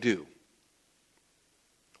king do?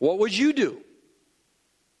 What would you do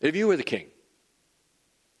if you were the king?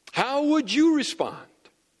 How would you respond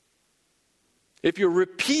if your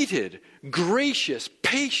repeated, gracious,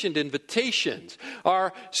 patient invitations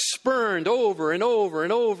are spurned over and over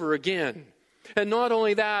and over again? And not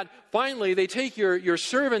only that, finally they take your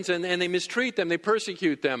servants and they mistreat them, they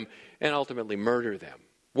persecute them, and ultimately murder them.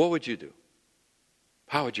 What would you do?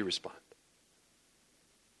 How would you respond?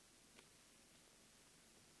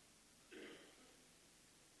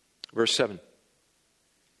 Verse 7.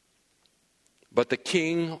 But the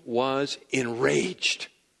king was enraged.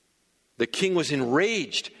 The king was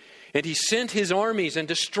enraged, and he sent his armies and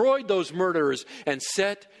destroyed those murderers and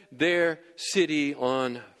set their city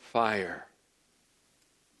on fire.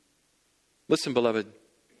 Listen, beloved,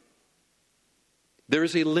 there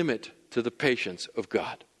is a limit to the patience of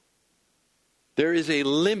God. There is a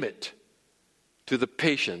limit to the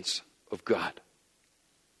patience of God.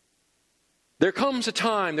 There comes a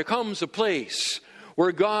time, there comes a place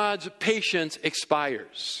where God's patience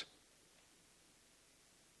expires.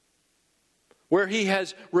 Where He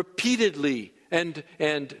has repeatedly and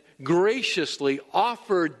graciously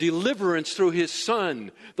offered deliverance through His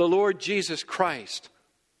Son, the Lord Jesus Christ.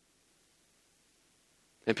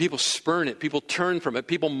 And people spurn it, people turn from it,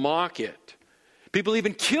 people mock it. People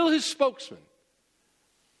even kill His spokesman.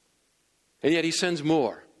 And yet He sends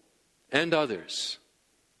more and others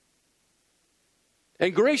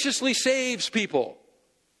and graciously saves people.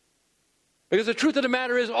 Because the truth of the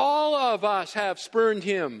matter is, all of us have spurned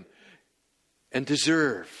him and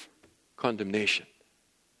deserve condemnation.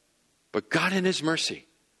 But God in his mercy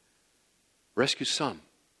rescues some.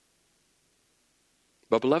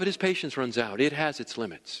 But beloved, his patience runs out. It has its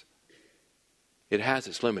limits. It has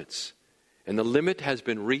its limits. And the limit has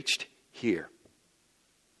been reached here.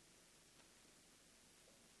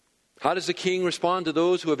 How does the king respond to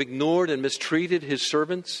those who have ignored and mistreated his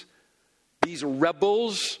servants? These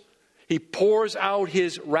rebels, he pours out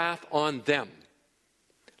his wrath on them.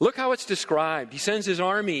 Look how it's described. He sends his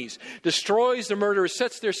armies, destroys the murderers,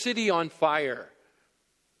 sets their city on fire.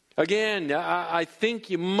 Again, I think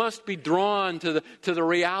you must be drawn to the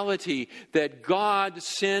reality that God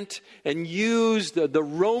sent and used the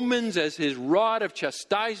Romans as his rod of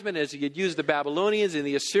chastisement, as he had used the Babylonians and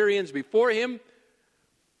the Assyrians before him,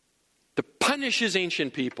 to punish his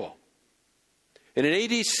ancient people. And in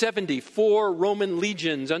AD 70, 4 Roman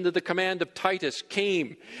legions under the command of Titus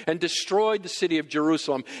came and destroyed the city of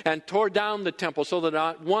Jerusalem and tore down the temple so that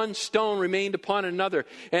not one stone remained upon another.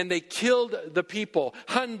 And they killed the people,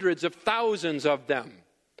 hundreds of thousands of them,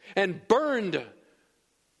 and burned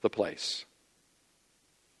the place.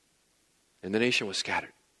 And the nation was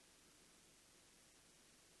scattered.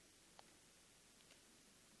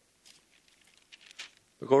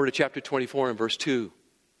 We'll go over to chapter 24 and verse 2.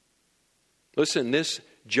 Listen, this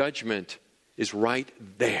judgment is right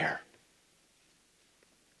there.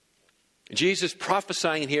 Jesus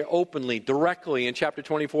prophesying here openly, directly in chapter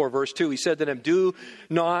 24, verse 2. He said to them, Do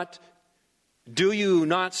you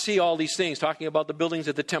not see all these things? Talking about the buildings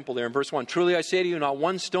of the temple there in verse 1. Truly I say to you, not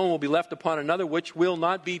one stone will be left upon another which will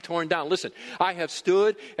not be torn down. Listen, I have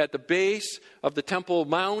stood at the base of the Temple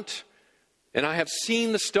Mount, and I have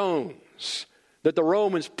seen the stones that the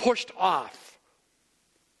Romans pushed off.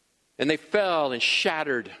 And they fell and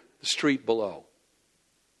shattered the street below.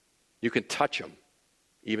 You can touch them,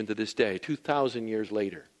 even to this day. 2,000 years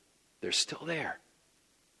later, they're still there.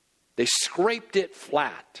 They scraped it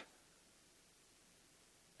flat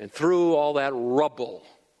and threw all that rubble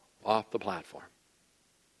off the platform.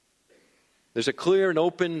 There's a clear and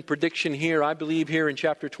open prediction here, I believe, here in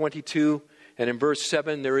chapter 22. And in verse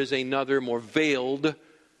 7, there is another more veiled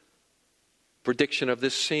prediction of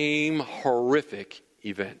this same horrific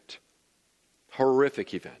event.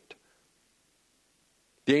 Horrific event.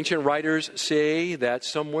 The ancient writers say that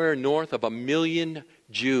somewhere north of 1 million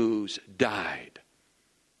Jews died.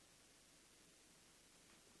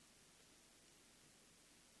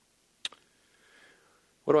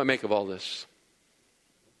 What do I make of all this?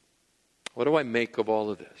 What do I make of all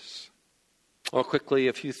of this? Well, quickly,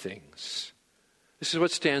 a few things. This is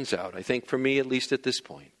what stands out, I think, for me, at least at this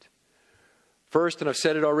point. First, and I've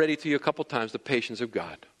said it already to you a couple times, the patience of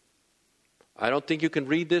God. I don't think you can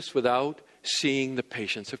read this without seeing the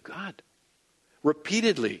patience of God.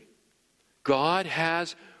 Repeatedly, God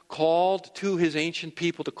has called to his ancient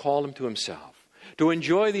people to call them to himself, to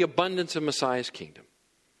enjoy the abundance of Messiah's kingdom.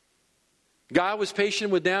 God was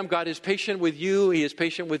patient with them. God is patient with you. He is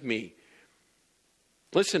patient with me.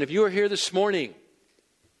 Listen, if you are here this morning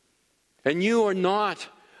and you are not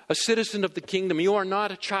a citizen of the kingdom, you are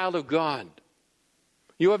not a child of God,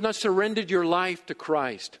 you have not surrendered your life to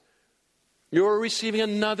Christ, you are receiving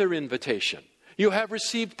another invitation. You have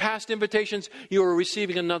received past invitations. You are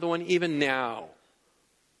receiving another one even now.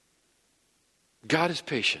 God is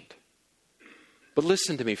patient. But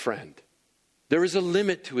listen to me, friend. There is a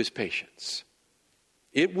limit to his patience.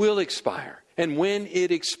 It will expire. And when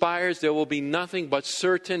it expires, there will be nothing but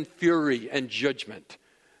certain fury and judgment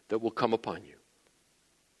that will come upon you.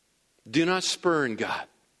 Do not spurn God.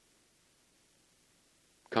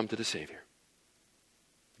 Come to the Savior.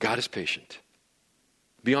 God is patient.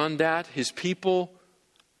 Beyond that, his people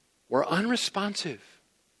were unresponsive.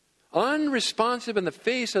 Unresponsive in the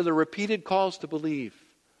face of the repeated calls to believe.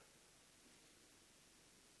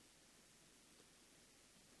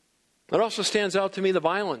 It also stands out to me the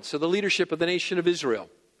violence of the leadership of the nation of Israel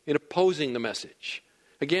in opposing the message.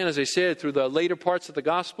 Again, as I said, through the later parts of the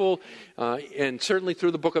gospel, and certainly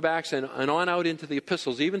through the book of Acts and on out into the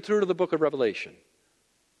epistles, even through to the book of Revelation.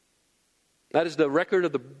 That is the record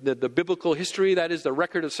of the biblical history. That is the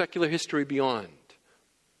record of secular history beyond.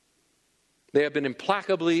 They have been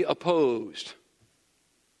implacably opposed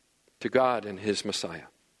to God and his Messiah.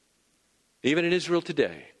 Even in Israel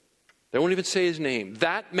today, they won't even say his name.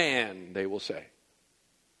 That man, they will say.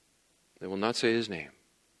 They will not say his name.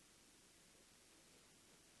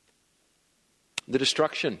 The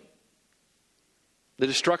destruction. The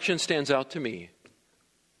destruction stands out to me.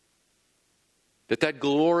 That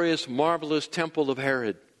glorious, marvelous temple of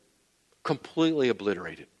Herod completely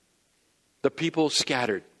obliterated. The people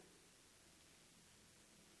scattered.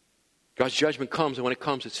 God's judgment comes, and when it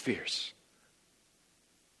comes, it's fierce.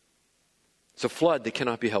 It's a flood that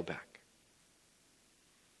cannot be held back.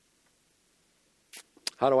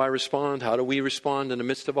 How do I respond? How do we respond in the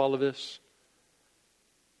midst of all of this?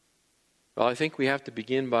 Well, I think we have to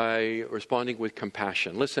begin by responding with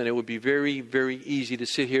compassion. Listen, it would be very, very easy to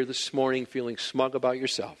sit here this morning feeling smug about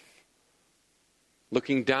yourself,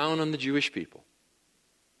 looking down on the Jewish people.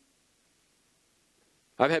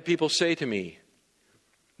 I've had people say to me,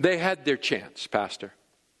 they had their chance, Pastor.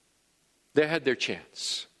 They had their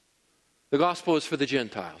chance. The gospel is for the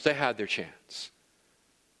Gentiles. They had their chance.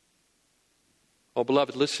 Oh,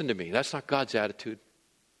 beloved, listen to me. That's not God's attitude.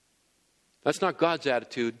 That's not God's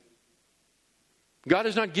attitude. God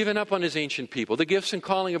has not given up on his ancient people. The gifts and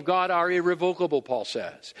calling of God are irrevocable, Paul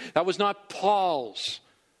says. That was not Paul's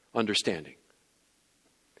understanding.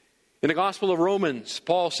 In the Gospel of Romans,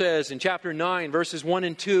 Paul says in chapter 9, verses 1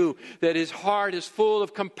 and 2, that his heart is full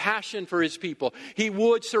of compassion for his people. He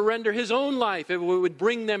would surrender his own life if it would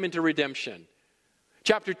bring them into redemption.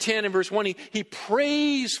 Chapter 10 and verse 1, he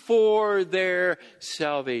prays for their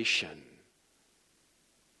salvation.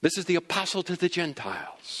 This is the apostle to the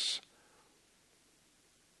Gentiles.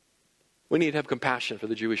 We need to have compassion for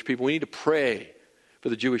the Jewish people. We need to pray for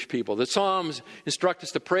the Jewish people. The Psalms instruct us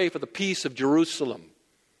to pray for the peace of Jerusalem.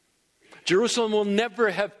 Jerusalem will never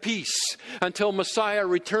have peace until Messiah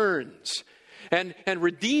returns and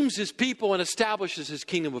redeems his people and establishes his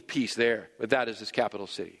kingdom of peace there. But that is his capital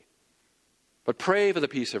city. But pray for the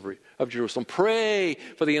peace of Jerusalem. Pray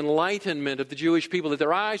for the enlightenment of the Jewish people, that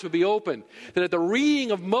their eyes would be opened, that at the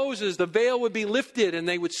reading of Moses, the veil would be lifted and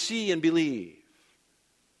they would see and believe.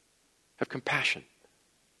 Have compassion.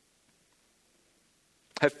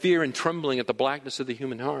 Have fear and trembling at the blackness of the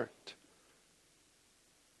human heart.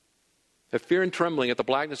 Have fear and trembling at the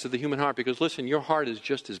blackness of the human heart, because listen, your heart is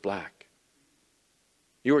just as black.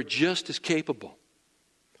 You are just as capable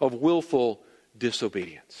of willful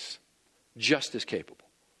disobedience. Just as capable.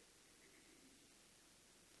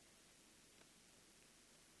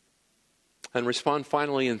 And respond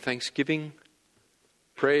finally in thanksgiving,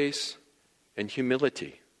 praise, and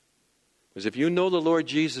humility. Because if you know the Lord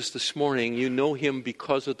Jesus this morning, you know him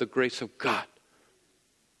because of the grace of God.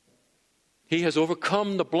 He has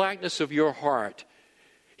overcome the blackness of your heart.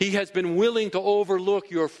 He has been willing to overlook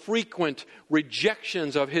your frequent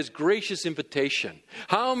rejections of his gracious invitation.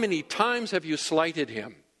 How many times have you slighted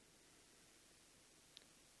him?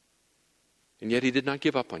 And yet he did not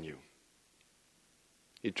give up on you.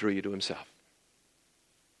 He drew you to himself.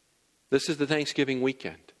 This is the Thanksgiving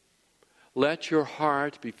weekend. Let your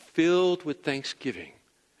heart be filled with thanksgiving.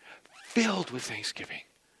 Filled with thanksgiving.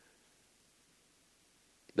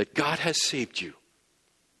 That God has saved you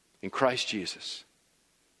in Christ Jesus.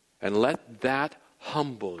 And let that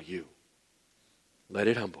humble you. Let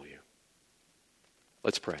it humble you.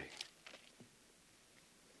 Let's pray.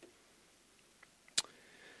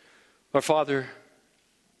 Our Father,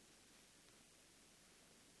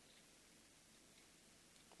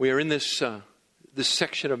 we are in this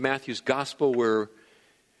section of Matthew's Gospel where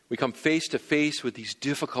we come face to face with these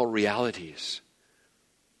difficult realities.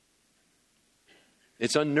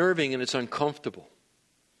 It's unnerving and it's uncomfortable.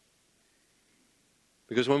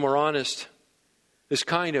 Because when we're honest, this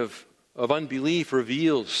kind of unbelief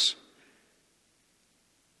reveals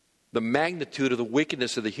the magnitude of the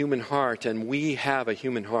wickedness of the human heart, and we have a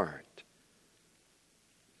human heart.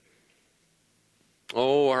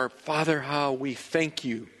 Oh, our Father, how we thank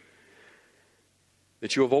you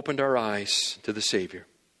that you have opened our eyes to the Savior,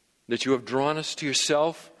 that you have drawn us to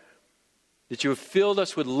yourself, that you have filled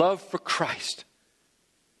us with love for Christ.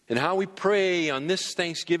 And how we pray on this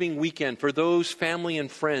Thanksgiving weekend for those family and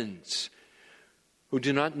friends who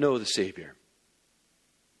do not know the Savior.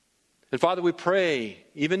 And Father, we pray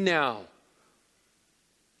even now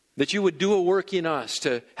that you would do a work in us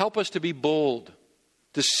to help us to be bold,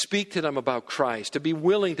 to speak to them about Christ, to be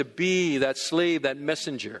willing to be that slave, that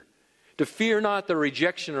messenger, to fear not the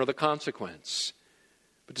rejection or the consequence,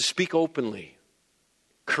 but to speak openly,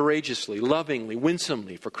 courageously, lovingly,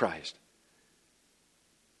 winsomely for Christ.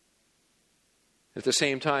 At the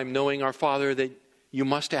same time, knowing, our Father, that you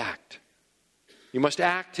must act. You must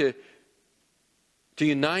act to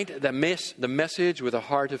unite the message with a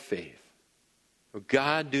heart of faith. Oh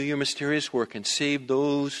God, do your mysterious work and save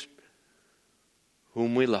those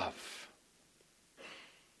whom we love.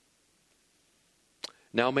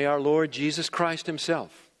 Now may our Lord Jesus Christ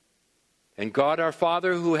himself and God our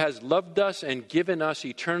Father, who has loved us and given us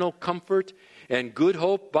eternal comfort and good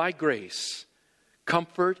hope by grace,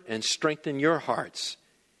 comfort and strengthen your hearts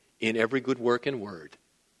in every good work and word.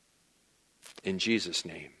 In Jesus'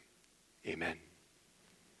 name, amen.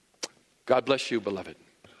 God bless you, beloved.